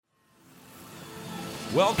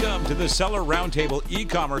Welcome to the Seller Roundtable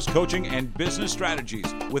e-commerce coaching and business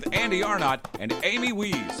strategies with Andy Arnott and Amy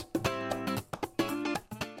Wees.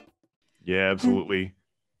 Yeah, absolutely.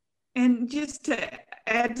 And just to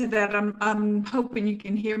add to that, I'm hoping you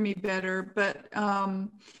can hear me better, but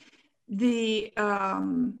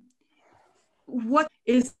what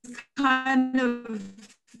is kind of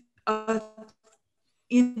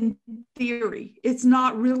in theory, it's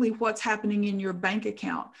not really what's happening in your bank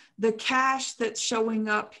account. The cash that's showing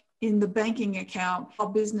up in the banking account, all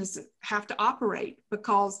businesses have to operate,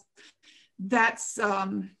 because that's,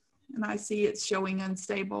 and I see it's showing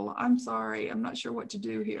unstable. I'm sorry, I'm not sure what to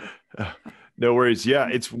do here. No worries. Yeah,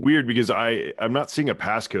 it's weird because I'm not seeing a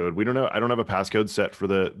passcode. We don't know. I don't have a passcode set for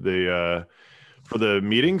the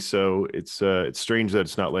meeting, so it's strange that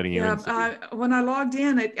it's not letting you in. When I logged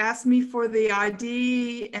in, it asked me for the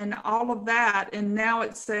ID and all of that, and now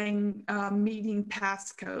it's saying meeting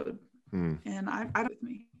passcode. And I with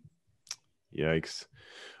me. Yikes.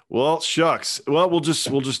 Well, shucks. Well, we'll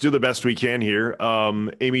just do the best we can here.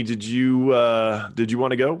 Amy, did you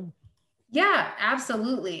want to go? Yeah,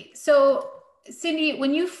 absolutely. So, Cindy,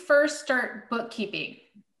 when you first start bookkeeping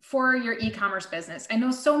for your e-commerce business, I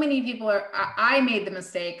know so many people I made the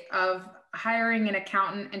mistake of hiring an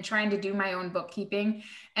accountant and trying to do my own bookkeeping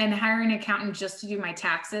and hiring an accountant just to do my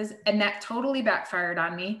taxes. And that totally backfired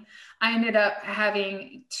on me. I ended up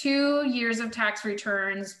having 2 years of tax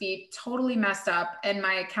returns be totally messed up. And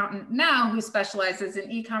my accountant now, who specializes in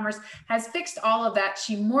e-commerce, has fixed all of that.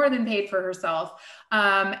 She more than paid for herself.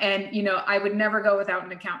 And, I would never go without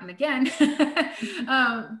an accountant again.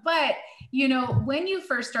 But, when you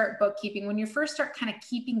first start bookkeeping, when you first start kind of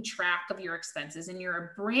keeping track of your expenses and you're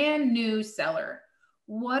a brand new seller,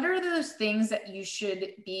 what are those things that you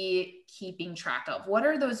should be keeping track of? What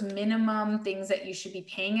are those minimum things that you should be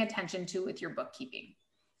paying attention to with your bookkeeping?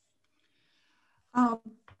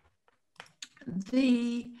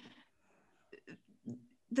 The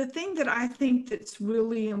thing that I think that's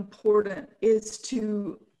really important is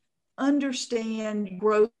to understand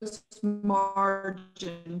gross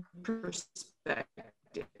margin perspective.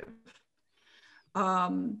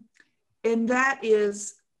 And that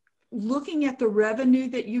is looking at the revenue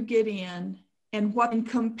that you get in and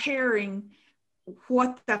comparing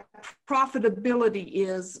what that profitability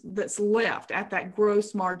is that's left at that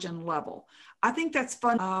gross margin level. I think that's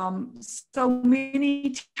fun. So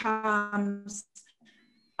many times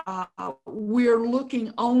we're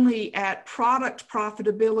looking only at product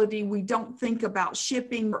profitability. We don't think about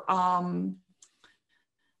shipping,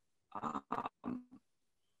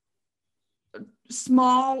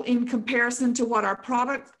 small in comparison to what our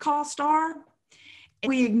product costs are. And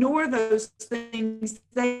we ignore those things,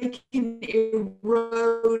 they can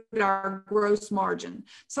erode our gross margin.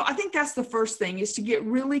 So I think that's the first thing, is to get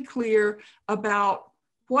really clear about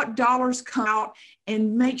what dollars come out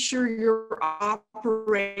and make sure you're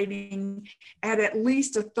operating at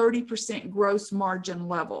least a 30% gross margin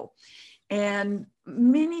level. And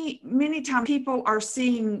many times people are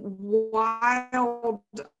seeing wild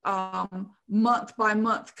month by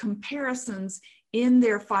month comparisons in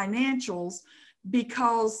their financials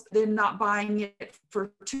because they're not buying it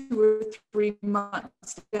for 2 or 3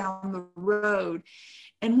 months down the road.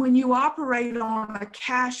 And when you operate on a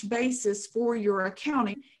cash basis for your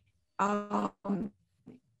accounting,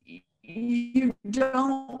 you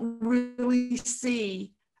don't really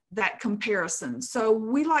see that comparison. So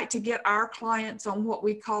we like to get our clients on what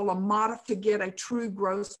we call a model to get a true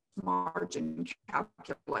gross margin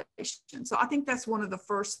calculation. So I think that's one of the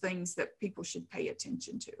first things that people should pay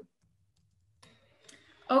attention to.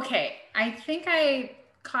 Okay, I think I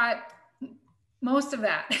caught most of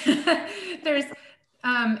that.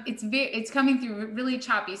 It's coming through really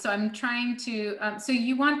choppy. So I'm trying to, so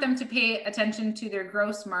you want them to pay attention to their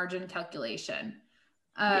gross margin calculation.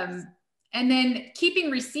 Yes. And then keeping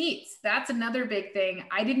receipts, that's another big thing.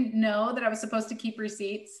 I didn't know that I was supposed to keep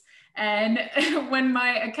receipts. And when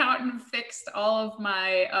my accountant fixed all of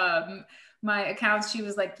my, my accounts, she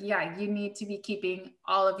was like, yeah, you need to be keeping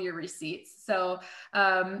all of your receipts. So,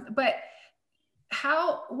 but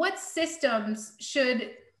what systems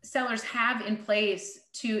should sellers have in place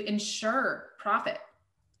to ensure profit?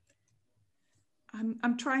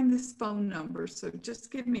 I'm trying this phone number, so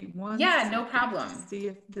just give me one. Yeah, no problem. To see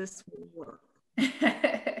if this will work.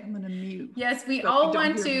 I'm gonna mute. Yes, we all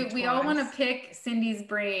want to pick Cindy's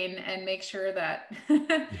brain and make sure that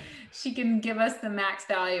she can give us the max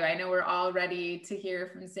value. I know we're all ready to hear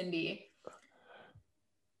from Cindy.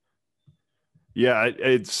 Yeah,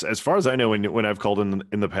 it's as far as I know, when I've called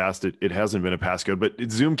in the past, it hasn't been a passcode, but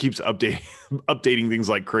Zoom keeps updating things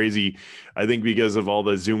like crazy. I think because of all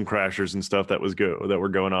the Zoom crashers and stuff that were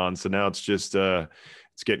going on. So now it's just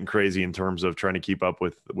it's getting crazy in terms of trying to keep up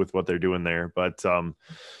with what they're doing there. But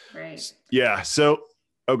Right. yeah. So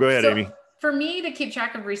go ahead, So Amy. for me to keep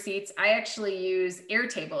track of receipts, I actually use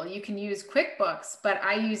Airtable. You can use QuickBooks, but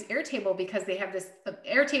I use Airtable because they have this.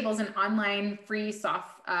 Airtable is an online free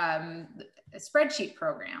soft spreadsheet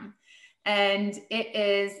program. And it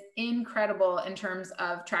is incredible in terms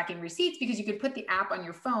of tracking receipts because you could put the app on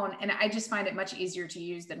your phone, and I just find it much easier to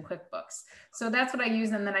use than QuickBooks. So that's what I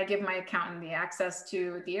use. And then I give my accountant the access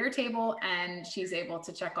to the Airtable, and she's able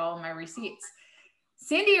to check all of my receipts.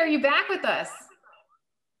 Cindy, are you back with us?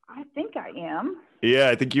 I think I am. Yeah,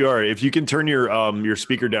 I think you are. If you can turn your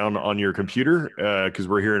speaker down on your computer, because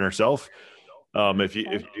we're hearing ourselves. If you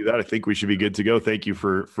do that, I think we should be good to go. Thank you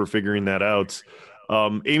for figuring that out.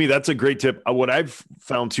 Amy, that's a great tip. What I've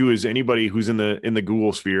found too is anybody who's in the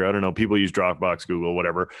Google sphere, I don't know, people use Dropbox, Google,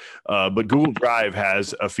 whatever. But Google Drive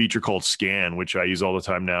has a feature called Scan, which I use all the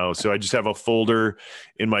time now. So I just have a folder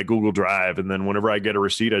in my Google Drive, and then whenever I get a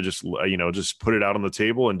receipt, I just just put it out on the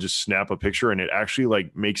table and just snap a picture, and it actually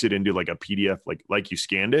like makes it into like a PDF, like you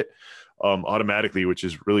scanned it automatically, which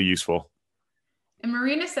is really useful. And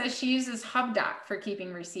Marina says she uses HubDoc for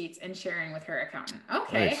keeping receipts and sharing with her accountant.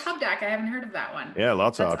 Okay, Nice. HubDoc, I haven't heard of that one. Yeah,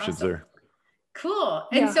 lots of That's options awesome. there. Cool.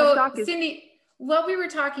 Yeah, And so, HubDoc is- Cindy, what we were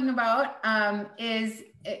talking about is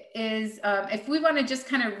if we want to just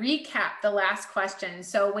kind of recap the last question.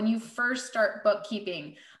 So when you first start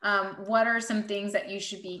bookkeeping, what are some things that you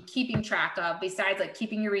should be keeping track of besides like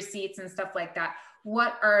keeping your receipts and stuff like that?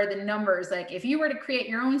 What are the numbers? Like if you were to create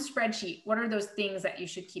your own spreadsheet, what are those things that you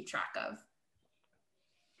should keep track of?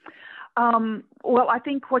 Well, I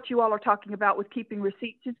think what you all are talking about with keeping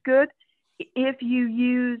receipts is good. If you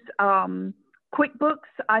use QuickBooks,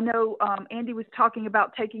 I know Andy was talking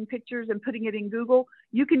about taking pictures and putting it in Google.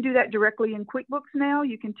 You can do that directly in QuickBooks now.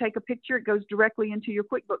 You can take a picture, it goes directly into your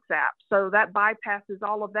QuickBooks app. So that bypasses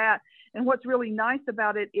all of that. And what's really nice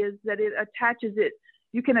about it is that it attaches it.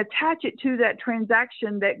 You can attach it to that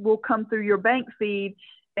transaction that will come through your bank feed,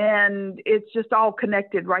 and it's just all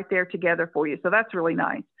connected right there together for you. So that's really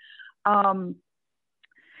nice.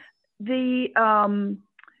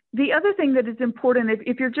 The other thing that is important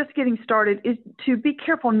if you're just getting started is to be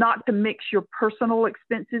careful not to mix your personal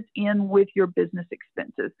expenses in with your business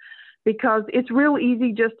expenses, because it's real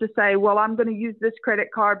easy just to say, well, I'm going to use this credit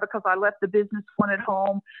card because I left the business one at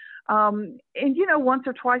home. And, once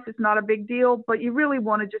or twice, it's not a big deal, but you really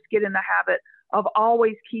want to just get in the habit of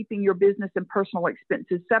always keeping your business and personal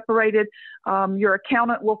expenses separated. Your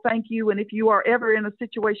accountant will thank you. And if you are ever in a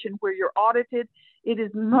situation where you're audited, it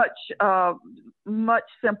is much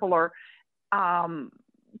simpler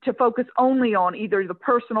to focus only on either the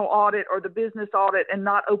personal audit or the business audit and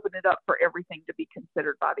not open it up for everything to be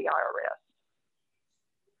considered by the IRS.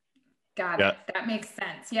 Got it. That makes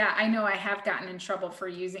sense. Yeah, I know I have gotten in trouble for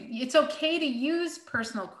it's okay to use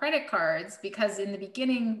personal credit cards because in the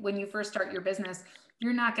beginning, when you first start your business,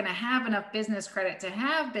 you're not going to have enough business credit to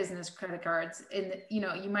have business credit cards.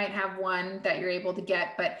 You might have one that you're able to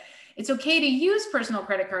get, but it's okay to use personal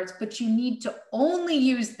credit cards, but you need to only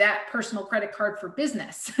use that personal credit card for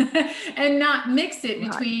business and not mix it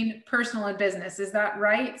between personal and business. Is that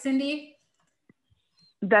right, Cindy?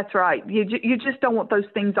 That's right. You just don't want those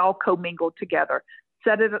things all commingled together.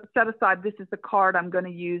 Set aside, this is the card I'm going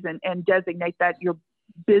to use, and designate that your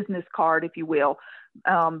business card, if you will.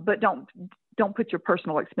 But don't put your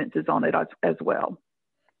personal expenses on it as well.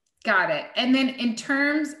 Got it. And then in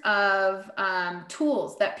terms of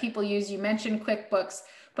tools that people use, you mentioned QuickBooks,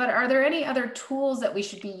 but are there any other tools that we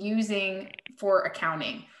should be using for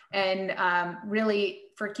accounting and really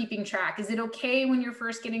for keeping track? Is it okay when you're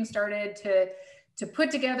first getting started to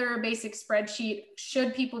put together a basic spreadsheet?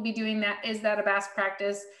 Should people be doing that? Is that a best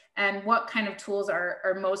practice? And what kind of tools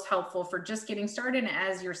are most helpful for just getting started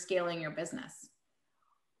as you're scaling your business?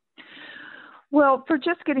 Well, for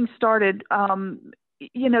just getting started,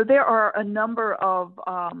 there are a number of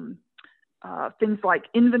things like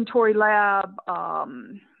Inventory Lab,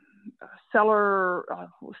 Seller.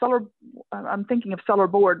 I'm thinking of Seller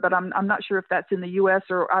Board, but I'm not sure if that's in the U.S.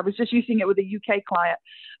 or I was just using it with a UK client.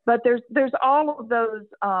 But there's all of those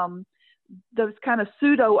kind of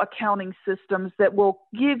pseudo accounting systems that will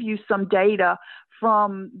give you some data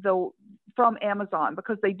from Amazon,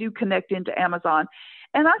 because they do connect into Amazon.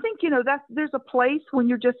 And I think there's a place when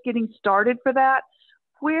you're just getting started for that.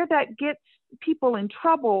 Where that gets people in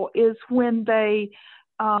trouble is when they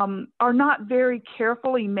are not very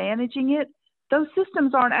carefully managing it those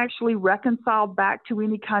systems aren't actually reconciled back to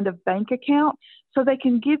any kind of bank account, so they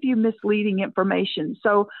can give you misleading information.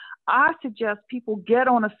 So I suggest people get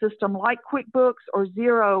on a system like QuickBooks or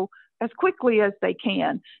Xero as quickly as they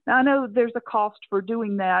can. Now, I know there's a cost for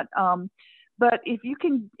doing that, but if you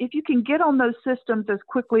can get on those systems as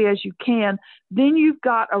quickly as you can, then you've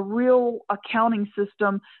got a real accounting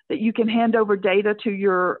system that you can hand over data to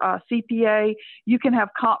your CPA. You can have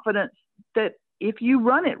confidence that if you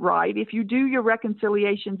run it right, if you do your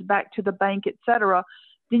reconciliations back to the bank, et cetera,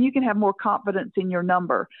 then you can have more confidence in your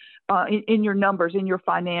number, in your numbers, in your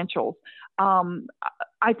financials.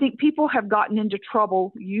 I think people have gotten into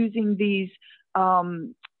trouble using these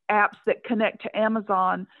apps that connect to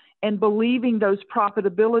Amazon and believing those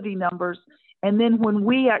profitability numbers. And then when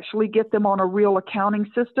we actually get them on a real accounting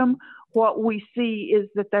system, what we see is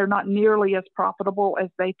that they're not nearly as profitable as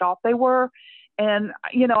they thought they were. And,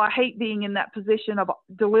 you know, I hate being in that position of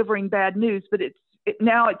delivering bad news, but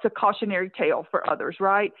now it's a cautionary tale for others,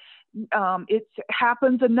 right? It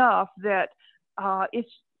happens enough that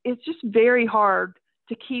it's just very hard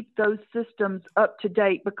to keep those systems up to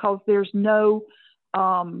date because there's no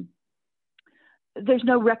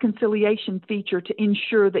reconciliation feature to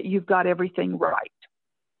ensure that you've got everything right.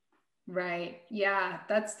 Right. Yeah.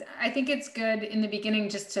 I think it's good in the beginning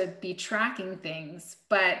just to be tracking things,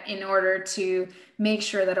 but in order to make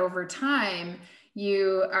sure that over time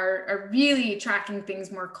you are really tracking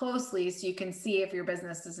things more closely so you can see if your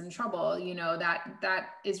business is in trouble, you know, that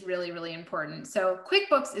is really, really important. So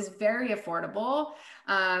QuickBooks is very affordable.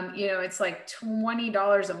 You know, it's like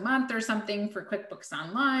 $20 a month or something for QuickBooks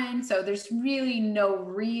Online. So there's really no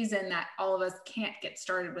reason that all of us can't get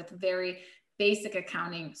started with very basic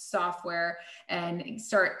accounting software and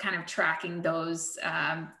start kind of tracking those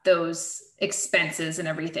expenses and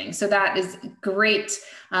everything. So that is great,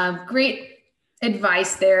 great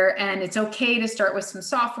advice there. And it's okay to start with some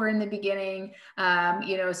software in the beginning,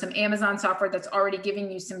 you know, some Amazon software that's already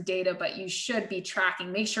giving you some data, but you should be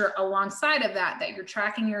tracking. Make sure alongside of that you're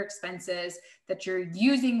tracking your expenses, that you're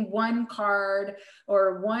using one card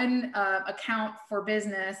or one account for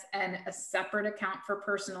business and a separate account for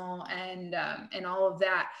personal and all of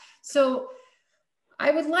that. So I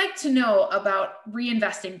would like to know about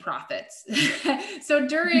reinvesting profits. So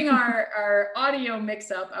during our audio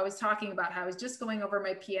mix-up, I was talking about how I was just going over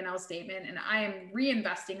my P&L statement, and I am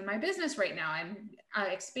reinvesting in my business right now. I'm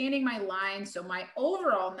expanding my line. So my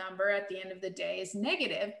overall number at the end of the day is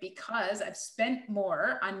negative because I've spent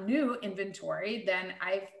more on new inventory than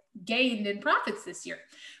I've gained in profits this year,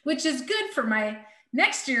 which is good for my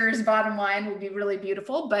next year's bottom line. Will be really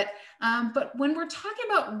beautiful. But when we're talking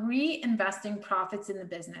about reinvesting profits in the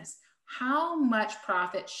business, how much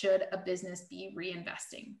profit should a business be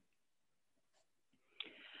reinvesting?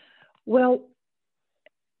 Well,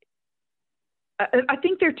 I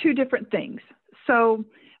think they're two different things. So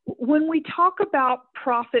when we talk about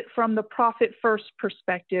profit from the profit first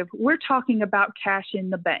perspective, we're talking about cash in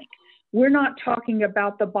the bank. We're not talking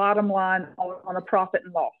about the bottom line on a profit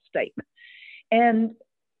and loss statement. And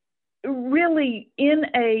really, in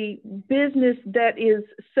a business that is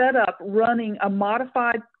set up running a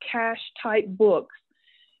modified cash type books,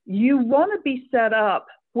 you want to be set up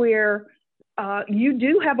where you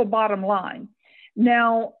do have a bottom line.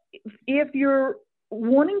 Now, if you're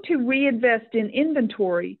wanting to reinvest in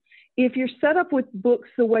inventory, if you're set up with books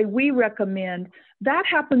the way we recommend, that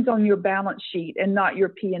happens on your balance sheet and not your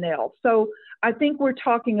P&L. So I think we're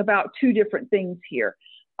talking about two different things here.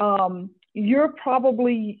 You're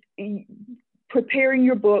probably preparing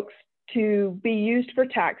your books to be used for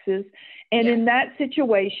taxes. And in that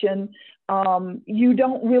situation, you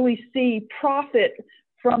don't really see profit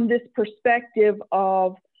from this perspective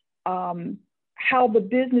of how the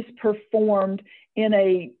business performed in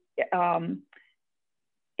a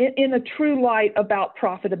true light about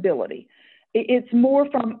profitability. It's more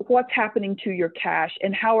from what's happening to your cash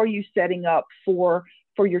and how are you setting up for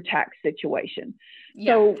your tax situation.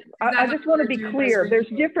 Yeah, so I just want to be clear. There's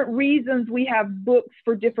different reasons we have books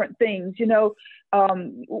for different things. You know,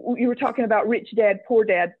 you were talking about Rich Dad, Poor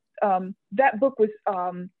Dad. That book was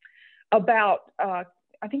about,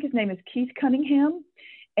 I think his name is Keith Cunningham.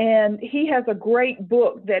 And he has a great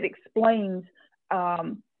book that explains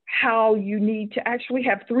how you need to actually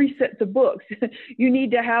have 3 sets of books. You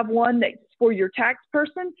need to have one that's for your tax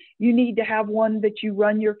person, you need to have one that you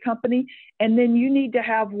run your company, and then you need to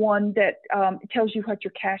have one that tells you what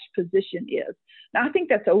your cash position is. Now, I think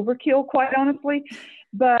that's overkill, quite honestly,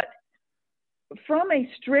 but from a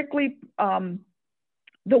strictly, the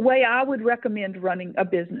way I would recommend running a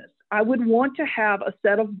business, I would want to have a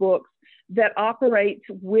set of books that operates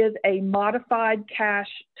with a modified cash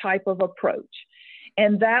type of approach.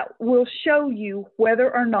 And that will show you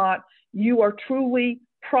whether or not you are truly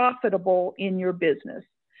profitable in your business.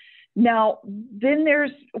 Now, then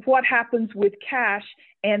there's what happens with cash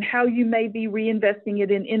and how you may be reinvesting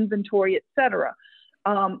it in inventory, et cetera.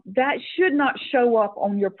 That should not show up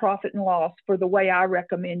on your profit and loss for the way I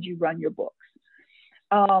recommend you run your books.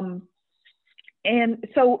 And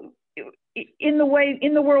so in the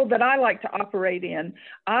world that I like to operate in,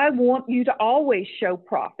 I want you to always show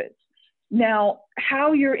profits. Now,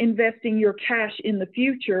 how you're investing your cash in the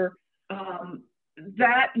future,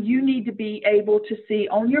 that you need to be able to see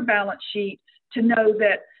on your balance sheet to know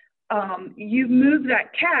that you move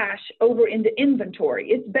that cash over into inventory.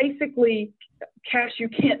 It's basically cash you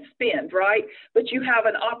can't spend, right? But you have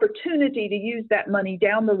an opportunity to use that money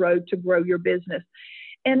down the road to grow your business.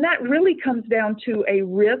 And that really comes down to a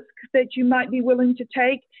risk that you might be willing to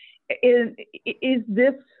take. Is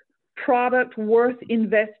this product worth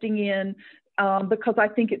investing in because I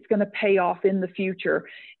think it's going to pay off in the future?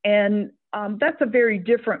 And that's a very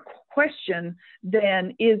different question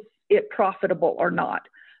than is it profitable or not.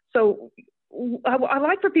 So I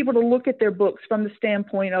like for people to look at their books from the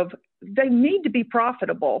standpoint of they need to be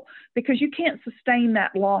profitable, because you can't sustain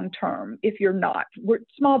that long term if you're not.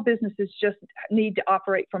 Small businesses just need to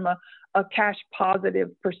operate from a cash positive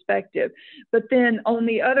perspective. But then on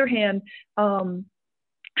the other hand,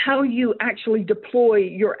 how you actually deploy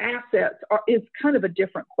your assets is kind of a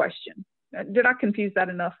different question. Did I confuse that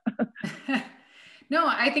enough? No,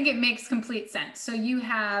 I think it makes complete sense. So you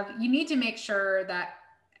need to make sure that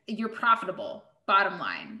you're profitable, bottom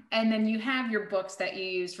line. And then you have your books that you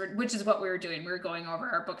use for, which is what we were doing. We were going over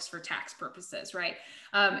our books for tax purposes, right?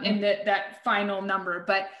 And that final number,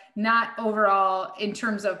 but not overall in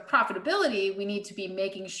terms of profitability. We need to be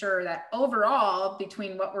making sure that overall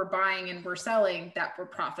between what we're buying and we're selling, that we're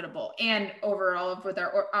profitable, and overall with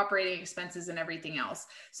our operating expenses and everything else.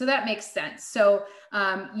 So that makes sense. So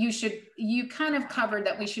you kind of covered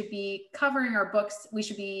that we should be covering our books. We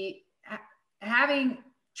should be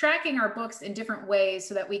tracking our books in different ways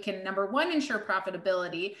so that we can, number one, ensure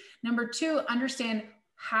profitability. Number two, understand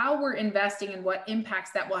how we're investing and what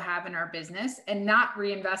impacts that will have in our business, and not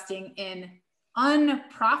reinvesting in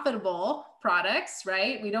unprofitable products,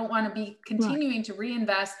 right? We don't want to be continuing to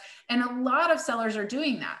reinvest. And a lot of sellers are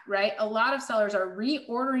doing that, right? A lot of sellers are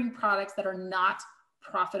reordering products that are not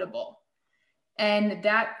profitable. And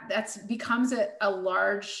that becomes a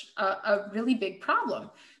really big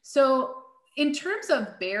problem. So in terms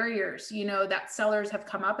of barriers, that sellers have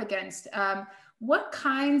come up against, what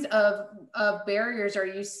kinds of barriers are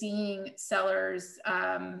you seeing sellers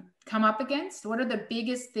come up against? What are the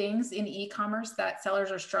biggest things in e-commerce that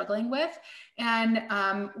sellers are struggling with? And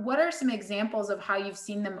what are some examples of how you've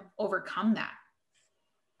seen them overcome that?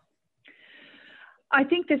 I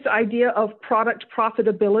think this idea of product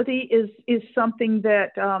profitability is something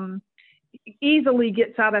that easily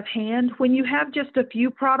gets out of hand. When you have just a few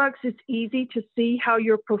products, it's easy to see how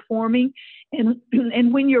you're performing.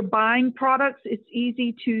 And when you're buying products, it's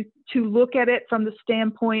easy to look at it from the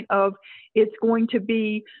standpoint of it's going to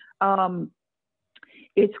be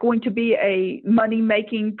a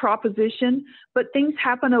money-making proposition. But things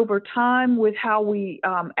happen over time with how we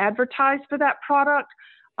advertise for that product.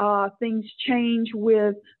 Things change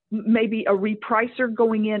with maybe a repricer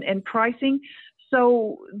going in and pricing.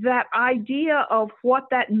 So that idea of what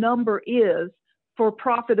that number is for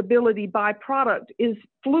profitability by product is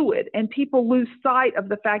fluid, and people lose sight of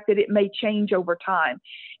the fact that it may change over time.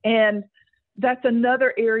 And that's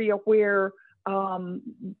another area where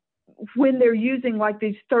when they're using like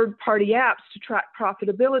these third-party apps to track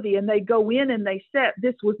profitability, and they go in and they set,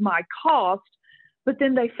 this was my cost, but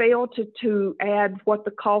then they fail to add what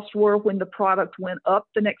the costs were when the product went up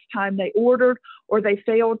the next time they ordered, or they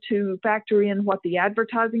failed to factor in what the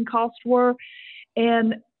advertising costs were.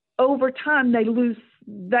 And over time, they lose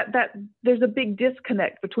that there's a big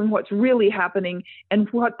disconnect between what's really happening and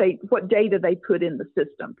what data they put in the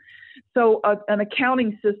system. So an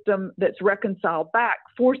accounting system that's reconciled back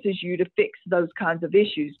forces you to fix those kinds of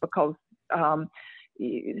issues, because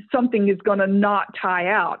something is going to not tie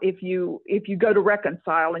out if you go to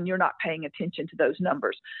reconcile and you're not paying attention to those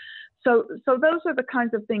numbers. So those are the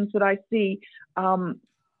kinds of things that I see.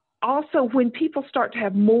 Also, when people start to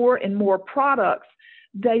have more and more products,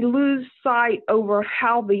 they lose sight over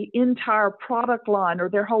how the entire product line or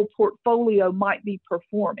their whole portfolio might be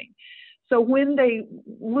performing. So when they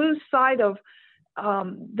lose sight of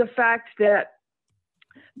the fact that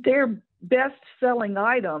their best-selling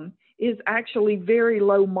item is actually very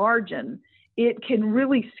low margin, it can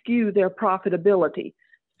really skew their profitability.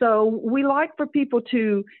 So we like for people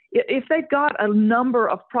to, if they've got a number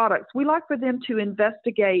of products, we like for them to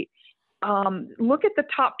investigate, look at the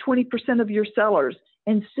top 20% of your sellers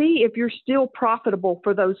and see if you're still profitable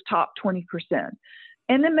for those top 20%.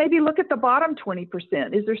 And then maybe look at the bottom 20%.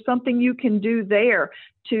 Is there something you can do there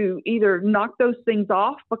to either knock those things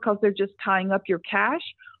off because they're just tying up your cash,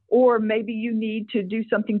 or maybe you need to do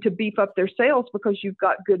something to beef up their sales because you've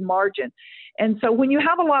got good margin. And so when you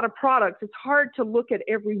have a lot of products, it's hard to look at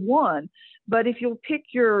every one. But if you'll pick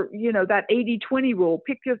your, that 80-20 rule,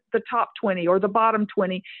 pick the top 20 or the bottom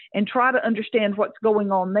 20 and try to understand what's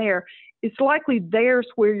going on there, it's likely there's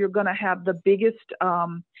where you're going to have the biggest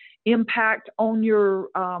impact on your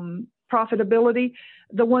profitability.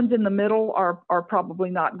 The ones in the middle are probably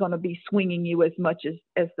not going to be swinging you as much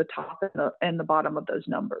as the top and the bottom of those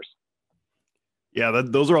numbers. Yeah,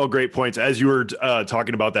 those are all great points. As you were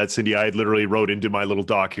talking about that, Cindy, I literally wrote into my little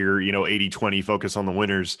doc here, 80-20, focus on the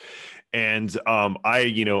winners. And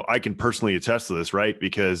I can personally attest to this, right?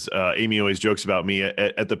 Because Amy always jokes about me.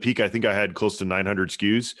 At the peak, I think I had close to 900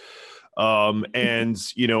 SKUs.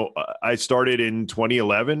 I started in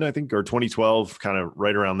 2011, I think, or 2012, kind of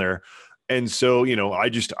right around there. And so,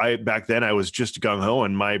 back then I was just gung ho,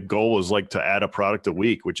 and my goal was like to add a product a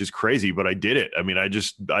week, which is crazy, but I did it. I mean, I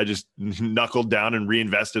just knuckled down and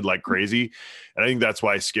reinvested like crazy. And I think that's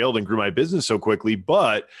why I scaled and grew my business so quickly.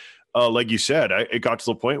 But like you said, it got to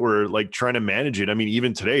the point where like trying to manage it. I mean,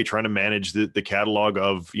 even today, trying to manage the catalog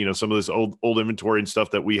of, some of this old inventory and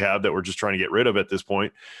stuff that we have that we're just trying to get rid of at this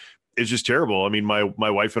point. It's just terrible. I mean, my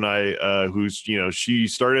wife and I, who's, she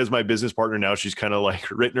started as my business partner. Now she's kind of like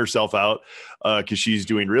written herself out because she's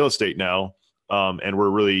doing real estate now. And we're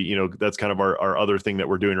really, that's kind of our other thing that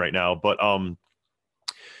we're doing right now. But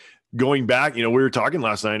going back, we were talking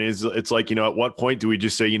last night, it's like, at what point do we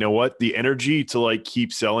just say, you know what, the energy to like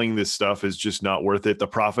keep selling this stuff is just not worth it. The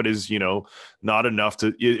profit is, not enough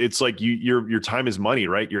it's like your time is money,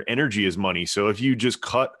 right? Your energy is money. So if you just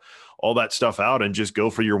cut all that stuff out and just go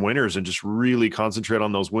for your winners and just really concentrate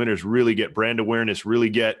on those winners, really get brand awareness, really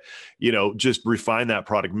get, just refine that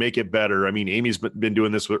product, make it better. I mean, Amy's been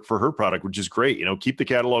doing this for her product, which is great. Keep the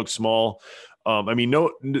catalog small.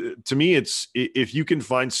 To me, it's if you can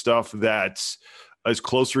find stuff that's as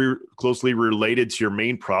closely related to your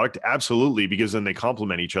main product, absolutely, because then they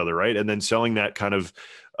complement each other, right? And then selling that kind of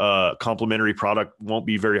complementary product won't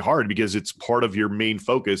be very hard because it's part of your main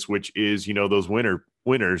focus, which is, those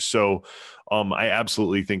winners. So I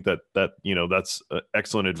absolutely think that that's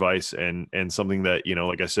excellent advice and something that,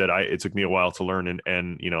 like I said, it took me a while to learn and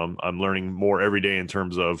I'm learning more every day in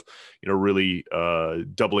terms of, really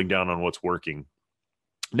doubling down on what's working.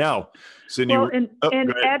 Now, Cindy,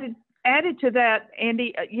 added to that,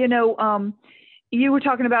 Andy, you were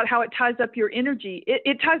talking about how it ties up your energy.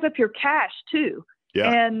 It ties up your cash too.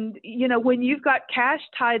 Yeah. And, when you've got cash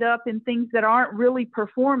tied up in things that aren't really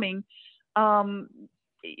performing, then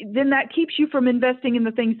that keeps you from investing in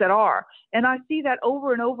the things that are. And I see that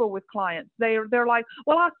over and over with clients. They're like,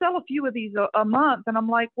 well, I'll sell a few of these a month. And I'm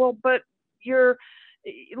like, well, but look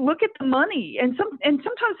at the money. And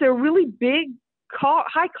sometimes they're really big,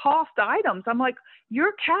 high cost items. I'm like,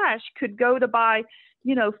 your cash could go to buy,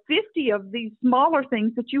 50 of these smaller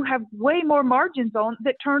things that you have way more margins on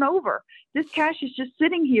that turn over. This cash is just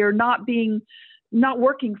sitting here, not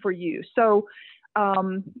working for you. So,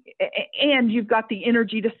 and you've got the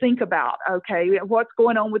energy to think about, okay, what's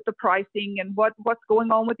going on with the pricing and what's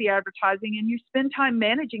going on with the advertising, and you spend time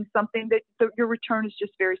managing something that your return is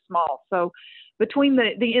just very small. So between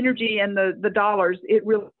the energy and the dollars, it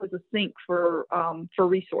really was a sink for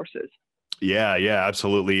resources. Yeah,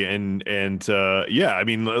 absolutely. And yeah, I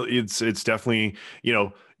mean, it's definitely,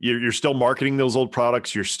 you're still marketing those old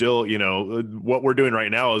products. You're still, what we're doing right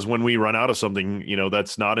now is when we run out of something,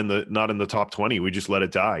 that's not in the top 20, we just let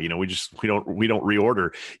it die. We don't reorder,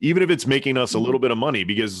 even if it's making us a little bit of money,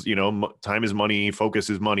 because, time is money, focus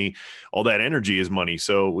is money, all that energy is money.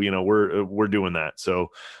 So, we're doing that. So,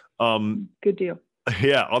 good deal.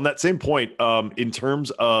 Yeah. On that same point, in terms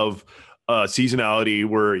of, seasonality,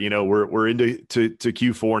 we're into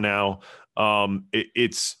Q4 now.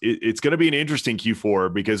 It's going to be an interesting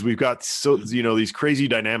Q4 because we've got these crazy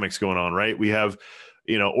dynamics going on, right? We have,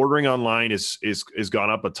 ordering online is gone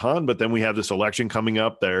up a ton, but then we have this election coming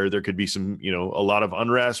up. There could be some, a lot of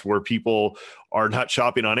unrest where people are not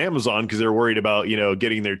shopping on Amazon because they're worried about,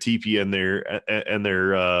 getting their TP and their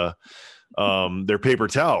paper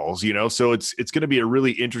towels, so it's going to be a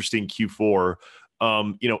really interesting Q4.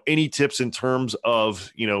 Any tips in terms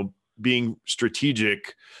of, being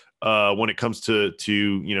strategic when it comes to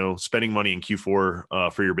spending money in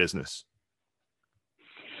Q4 for your business?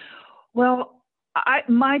 Well,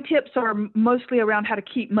 My tips are mostly around how to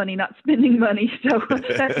keep money, not spending money. So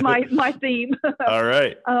that's my theme. All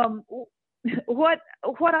right. What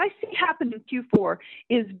I see happen in Q4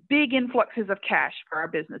 is big influxes of cash for our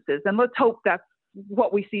businesses, and let's hope that's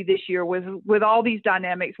what we see this year with all these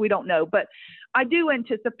dynamics. We don't know, but I do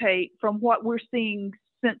anticipate from what we're seeing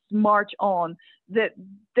since March on that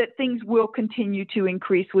things will continue to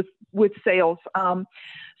increase with sales.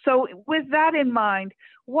 So with that in mind,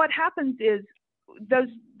 what happens is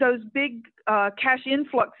those big cash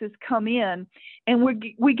influxes come in, and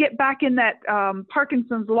we get back in that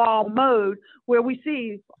Parkinson's law mode where we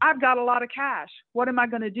see, I've got a lot of cash. What am I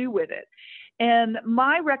going to do with it? And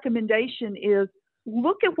my recommendation is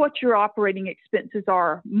look at what your operating expenses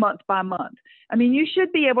are month by month. I mean, you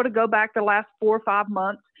should be able to go back the last 4 or 5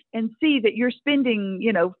 months and see that you're spending,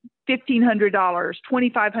 $1,500,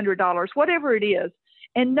 $2,500, whatever it is,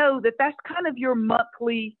 and know that that's kind of your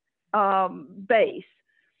monthly base.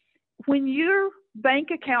 When your bank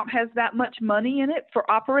account has that much money in it for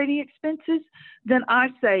operating expenses, then I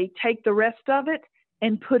say take the rest of it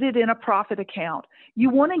and put it in a profit account. You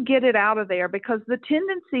want to get it out of there, because the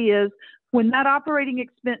tendency is when that operating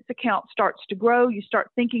expense account starts to grow, you start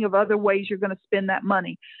thinking of other ways you're going to spend that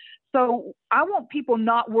money. So I want people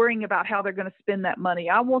not worrying about how they're going to spend that money.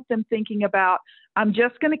 I want them thinking about, I'm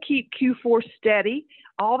just going to keep Q4 steady.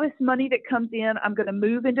 All this money that comes in, I'm going to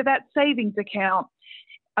move into that savings account.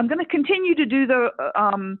 I'm going to continue to do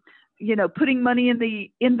the, putting money in the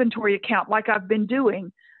inventory account like I've been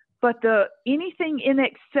doing. But anything in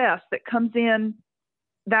excess that comes in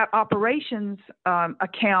that operations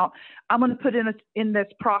account, I'm going to put in this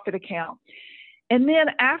profit account. And then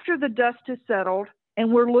after the dust has settled,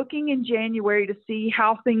 and we're looking in January to see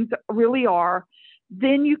how things really are,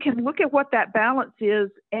 then you can look at what that balance is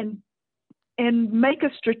and make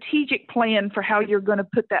a strategic plan for how you're going to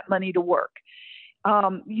put that money to work.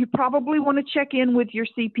 You probably want to check in with your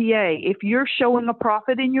CPA. If you're showing a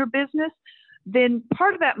profit in your business, then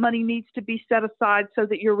part of that money needs to be set aside so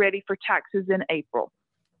that you're ready for taxes in April.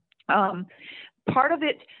 Part of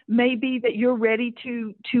it may be that you're ready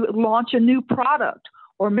to launch a new product,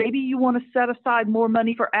 or maybe you want to set aside more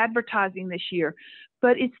money for advertising this year.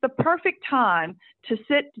 But it's the perfect time to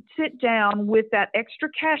sit down with that extra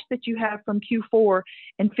cash that you have from Q4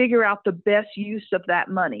 and figure out the best use of that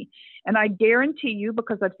money. And I guarantee you,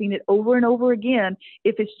 because I've seen it over and over again,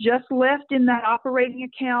 if it's just left in that operating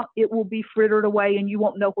account, it will be frittered away and you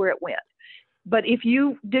won't know where it went. But if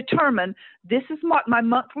you determine this is what my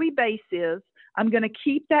monthly base is, I'm going to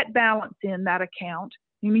keep that balance in that account.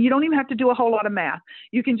 I mean, you don't even have to do a whole lot of math.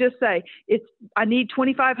 You can just say, I need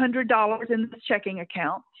 $2,500 in this checking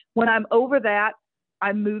account. When I'm over that,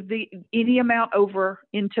 I move any amount over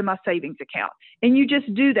into my savings account. And you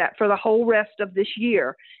just do that for the whole rest of this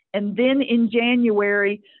year. And then in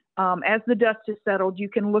January, as the dust is settled, you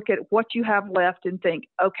can look at what you have left and think,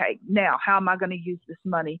 okay, now how am I going to use this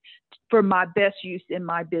money for my best use in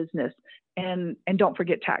my business? And don't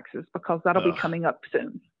forget taxes, because that'll be coming up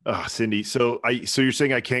soon. Oh, Cindy. So you're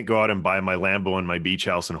saying I can't go out and buy my Lambo and my beach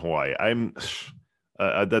house in Hawaii.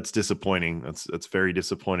 That's disappointing. That's very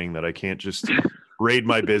disappointing that I can't just raid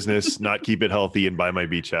my business, not keep it healthy, and buy my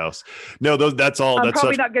beach house. No, that's all. I'm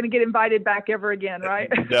probably not going to get invited back ever again, right?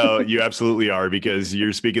 No, you absolutely are, because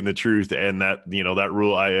you're speaking the truth. And that, that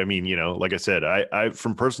rule, I mean, like I said, I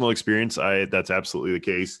from personal experience, that's absolutely the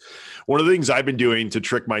case. One of the things I've been doing to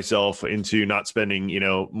trick myself into not spending,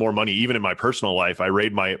 more money, even in my personal life, I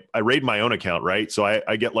raid my own account, right? So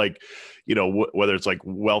I get like, whether it's like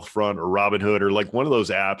Wealthfront or Robinhood or like one of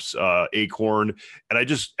those apps, Acorn. And I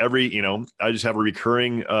just have a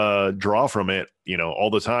recurring draw from it, all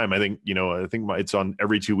the time. I think it's on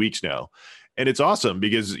every 2 weeks now. And it's awesome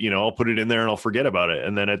because, I'll put it in there and I'll forget about it.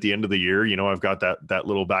 And then at the end of the year, I've got that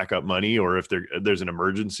little backup money, or if there's an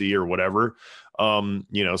emergency or whatever,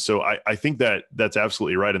 so I think that's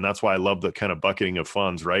absolutely right. And that's why I love the kind of bucketing of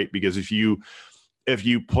funds, right? Because if you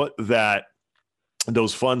put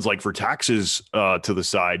those funds like for taxes to the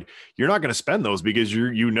side, you're not going to spend those because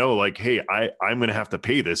like, hey, I'm going to have to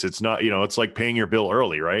pay this. It's not, it's like paying your bill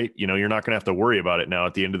early, right? You're not going to have to worry about it now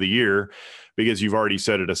at the end of the year because you've already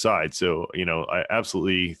set it aside. So, I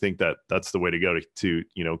absolutely think that that's the way to go to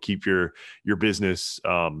keep your business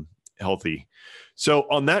healthy. So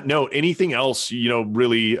on that note, anything else,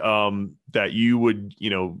 really that you would,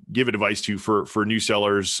 give advice to for new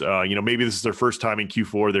sellers? Maybe this is their first time in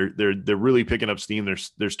Q4. They're really picking up steam.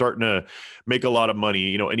 They're starting to make a lot of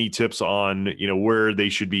money. Any tips on, where they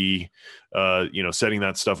should be, setting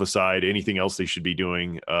that stuff aside? Anything else they should be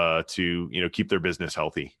doing to, keep their business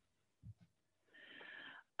healthy?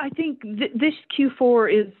 I think this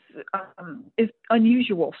Q4 is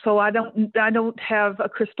unusual. So I don't have a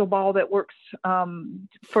crystal ball that works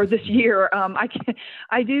for this year.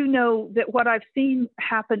 I do know that what I've seen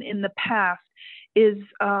happen in the past is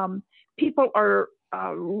people are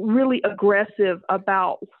really aggressive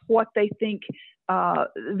about what they think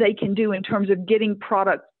they can do in terms of getting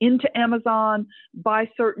products into Amazon by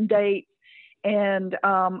certain dates. And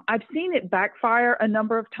I've seen it backfire a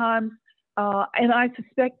number of times. And I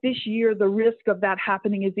suspect this year the risk of that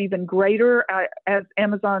happening is even greater as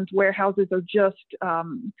Amazon's warehouses are just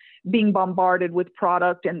being bombarded with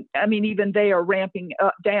product. And I mean, even they are ramping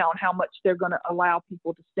down how much they're going to allow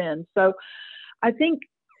people to send. So I think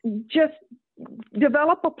just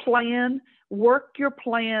develop a plan, work your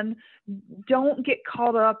plan. Don't get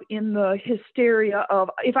caught up in the hysteria of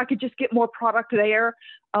if I could just get more product there,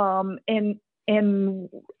 and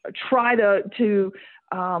try to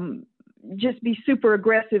just be super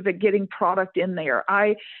aggressive at getting product in there.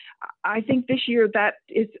 I think this year that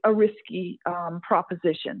is a risky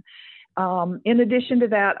proposition. In addition to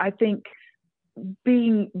that, I think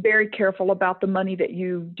being very careful about the money that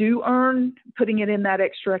you do earn, putting it in that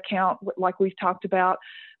extra account, like we've talked about.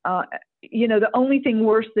 The only thing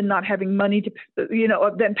worse than not having money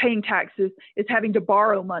than paying taxes is having to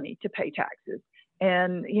borrow money to pay taxes.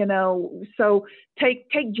 And, so take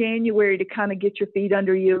January to kind of get your feet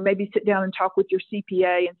under you, maybe sit down and talk with your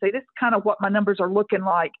CPA and say, this is kind of what my numbers are looking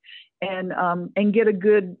like, and get a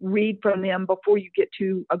good read from them before you get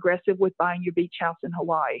too aggressive with buying your beach house in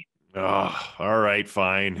Hawaii. Oh, all right,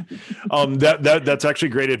 fine. That's actually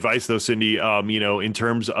great advice though, Cindy. In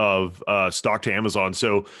terms of stock to Amazon.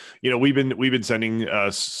 So, we've been sending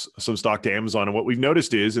some stock to Amazon, and what we've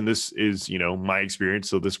noticed is, and this is, my experience,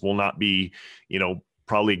 so this will not be,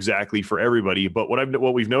 probably exactly for everybody, but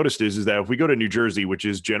what we've noticed is that if we go to New Jersey, which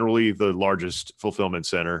is generally the largest fulfillment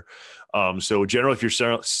center, so generally if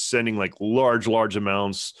you're sending like large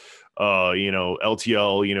amounts,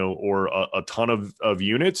 LTL, or a ton of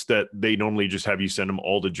units, that they normally just have you send them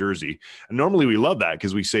all to Jersey. And normally we love that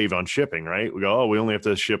because we save on shipping, right? We go, we only have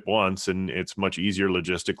to ship once and it's much easier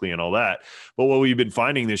logistically and all that. But what we've been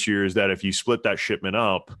finding this year is that if you split that shipment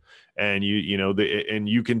up, and and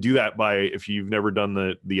you can do that by, if you've never done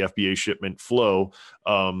the FBA shipment flow,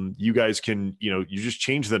 you guys can, you just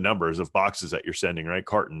change the numbers of boxes that you're sending, right?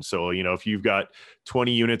 Cartons. So, if you've got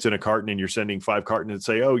 20 units in a carton and you're sending 5 cartons and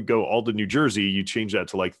say, go all to New Jersey, you change that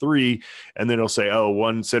to like 3, and then it'll say,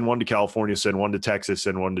 send one to California, send one to Texas,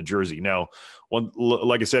 send one to Jersey. Now,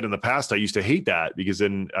 like I said, in the past, I used to hate that because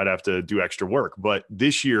then I'd have to do extra work. But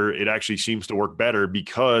this year, it actually seems to work better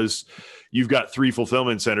because you've got 3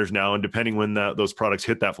 fulfillment centers now. And depending when those products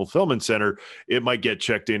hit that fulfillment center, it might get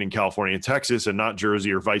checked in California and Texas and not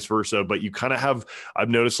Jersey, or vice versa. But you kind of have, I've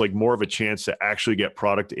noticed, like more of a chance to actually get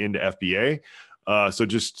product into FBA. So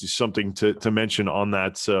just something to mention on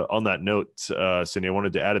that note, Cindy, I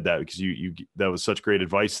wanted to add that because that was such great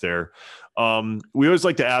advice there. We always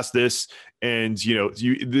like to ask this, and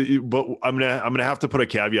but I'm gonna have to put a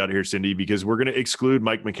caveat here, Cindy, because we're gonna exclude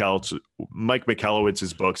Mike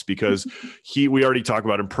Michalowicz's books because we already talk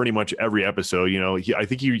about him pretty much every episode. I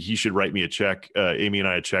think he should write me a check, Amy and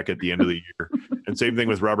I a check at the end of the year, and same thing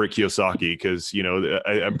with Robert Kiyosaki, because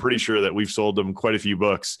I'm pretty sure that we've sold him quite a few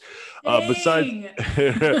books. Besides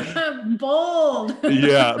bold,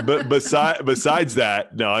 yeah, but besides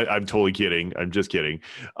that, no, I'm totally kidding. I'm just kidding.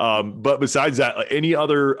 But besides that, any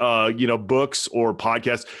other books or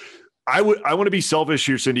podcasts? I want to be selfish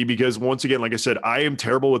here, Cindy, because once again, like I said, I am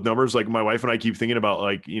terrible with numbers. Like my wife and I keep thinking about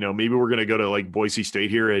maybe we're going to go to like Boise State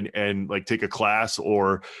here and like take a class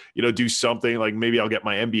or, do something like maybe I'll get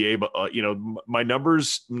my MBA, but my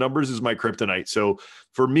numbers is my kryptonite. So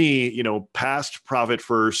for me, past Profit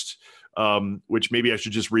First, which maybe I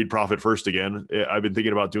should just read Profit First again. I've been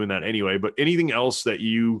thinking about doing that anyway, but anything else that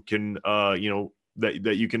you can,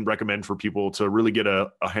 that you can recommend for people to really get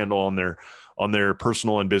a handle on their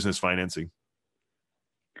personal and business financing?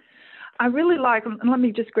 I really like, and let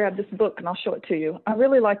me just grab this book and I'll show it to you. I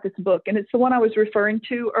really like this book, and it's the one I was referring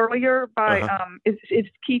to earlier by, it's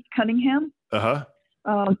Keith Cunningham.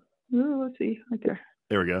 Let's see, right there.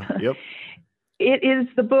 There we go. Yep. It is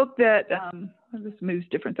the book that, this moves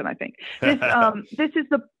different than I think. This is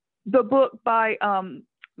the book by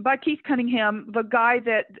Keith Cunningham, the guy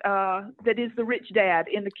that is the rich dad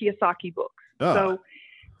in the Kiyosaki books. Oh. So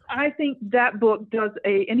I think that book does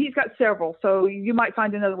and he's got several, so you might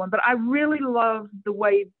find another one, but I really love the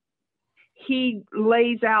way he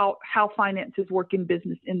lays out how finances work in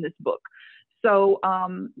business in this book. So,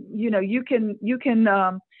 you can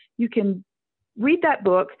read that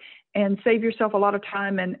book save yourself a lot of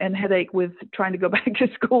time and headache with trying to go back to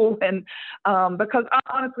school. And because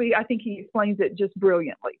honestly, I think he explains it just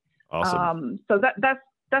brilliantly. Awesome. So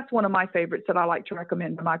that's one of my favorites that I like to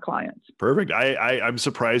recommend to my clients. Perfect. I'm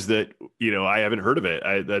surprised that, I haven't heard of it.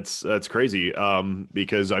 That's crazy.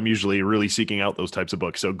 Because I'm usually really seeking out those types of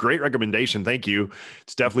books. So great recommendation. Thank you.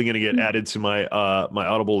 It's definitely going to get added to my, my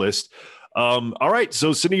Audible list. All right.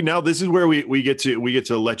 So Cindy, now this is where we get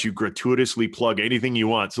to let you gratuitously plug anything you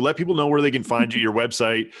want. So let people know where they can find you, your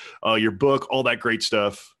website, your book, all that great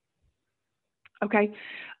stuff. Okay.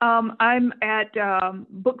 I'm at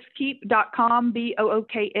bookskeep.com,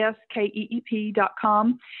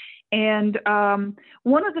 BOOKSKEEP.com. And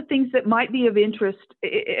one of the things that might be of interest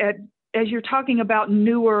as you're talking about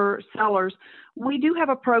newer sellers, we do have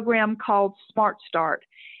a program called Smart Start.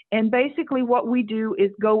 And basically what we do is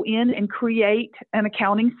go in and create an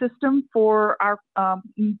accounting system for our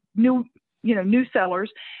new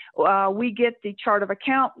sellers. We get the chart of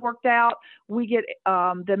account worked out. We get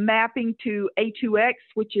the mapping to A2X,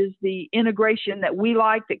 which is the integration that we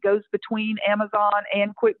like that goes between Amazon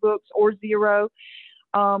and QuickBooks or Xero.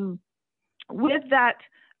 With that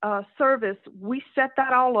service, we set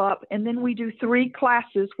that all up, and then we do 3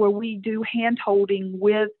 classes where we do hand-holding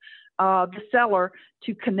with the seller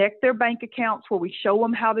to connect their bank accounts, where we show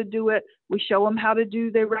them how to do it. We show them how to do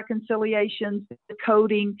their reconciliations, the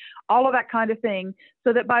coding, all of that kind of thing,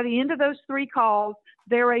 so that by the end of those 3 calls,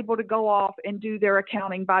 they're able to go off and do their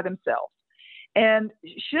accounting by themselves. And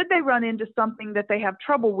should they run into something that they have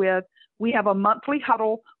trouble with, we have a monthly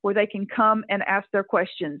huddle where they can come and ask their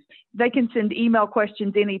questions. They can send email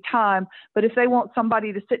questions anytime, but if they want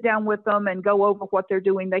somebody to sit down with them and go over what they're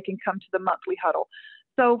doing, they can come to the monthly huddle.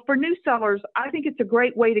 So for new sellers, I think it's a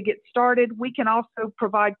great way to get started. We can also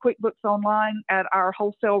provide QuickBooks Online at our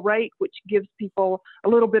wholesale rate, which gives people a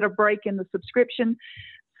little bit of break in the subscription.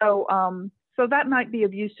 So that might be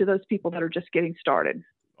of use to those people that are just getting started.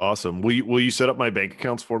 Awesome. Will you set up my bank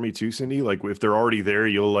accounts for me too, Cindy? Like if they're already there,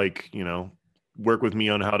 you'll work with me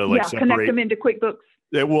on how to separate, connect them into QuickBooks.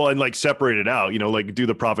 Yeah, well, and separate it out, do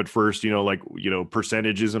the profit first,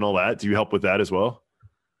 percentages and all that. Do you help with that as well?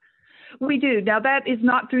 We do. Now, that is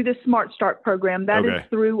not through the Smart Start program. That is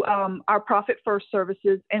through our Profit First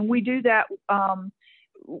services. And we do that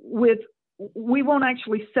we won't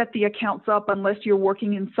actually set the accounts up unless you're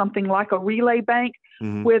working in something like a Relay Bank,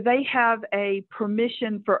 where they have a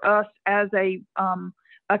permission for us as a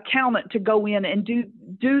accountant to go in and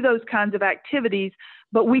do those kinds of activities,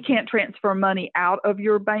 but we can't transfer money out of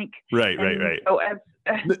your bank. Right. So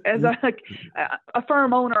as a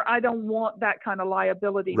firm owner, I don't want that kind of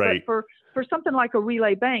liability. Right. But for something like a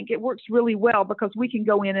Relay Bank, it works really well because we can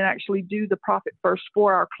go in and actually do the Profit First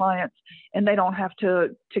for our clients, and they don't have to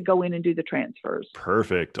go in and do the transfers.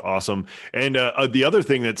 Perfect. Awesome. And the other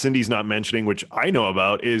thing that Cindy's not mentioning, which I know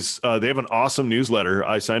about, is they have an awesome newsletter.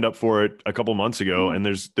 I signed up for it a couple months ago, and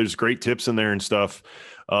there's great tips in there and stuff.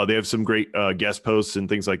 They have some great guest posts and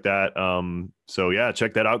things like that. So yeah,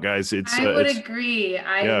 check that out, guys. I would agree.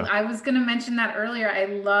 I was going to mention that earlier. I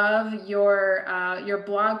love your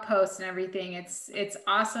blog posts and everything. It's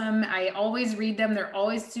awesome. I always read them. They're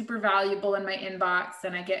always super valuable in my inbox,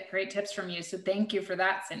 and I get great tips from you. So thank you for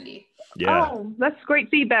that, Cindy. Yeah. Oh, that's great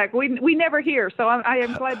feedback. We never hear, so I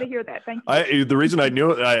am glad to hear that. Thank you. The reason I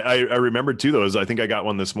knew it, I remembered too, though, is I think I got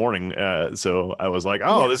one this morning. So I was like,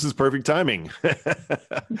 this is perfect timing.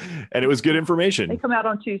 And it was good information. They come out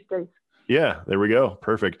on Tuesdays. Yeah, there we go.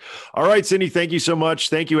 Perfect. All right, Cindy, thank you so much.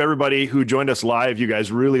 Thank you, everybody who joined us live. You guys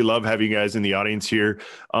really love having you guys in the audience here.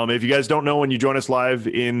 If you guys don't know, when you join us live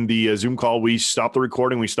in the Zoom call, we stop the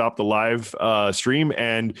recording, we stop the live stream,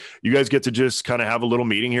 and you guys get to just kind of have a little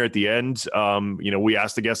meeting here at the end. We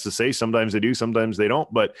ask the guests to say, sometimes they do, sometimes they don't.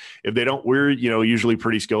 But if they don't, we're, usually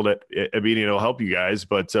pretty skilled at being able to help you guys.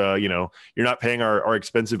 But, you're not paying our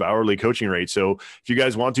expensive hourly coaching rate. So if you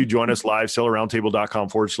guys want to join us live,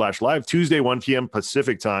 sellerroundtable.com/live, Tuesday, 1 p.m.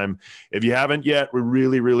 Pacific time. If you haven't yet, we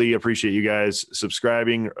really, really appreciate you guys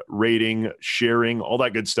subscribing, rating, sharing, all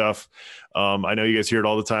that good stuff. I know you guys hear it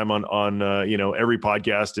all the time on every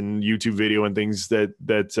podcast and YouTube video and things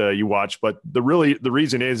that you watch. But the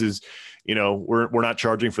reason is we're not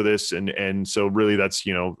charging for this, and so really that's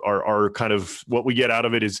our kind of what we get out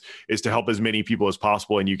of it is to help as many people as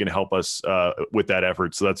possible, and you can help us with that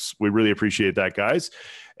effort. So we really appreciate that, guys.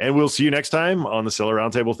 And we'll see you next time on the Seller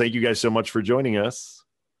Roundtable. Thank you guys so much for joining us.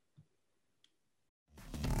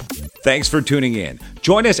 Thanks for tuning in.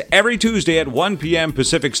 Join us every Tuesday at 1 p.m.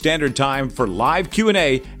 Pacific Standard Time for live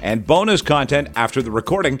Q&A and bonus content after the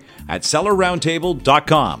recording at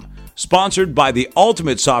sellerroundtable.com. Sponsored by the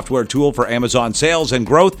ultimate software tool for Amazon sales and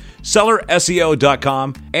growth,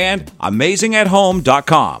 SellerSEO.com and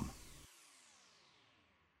AmazingAtHome.com.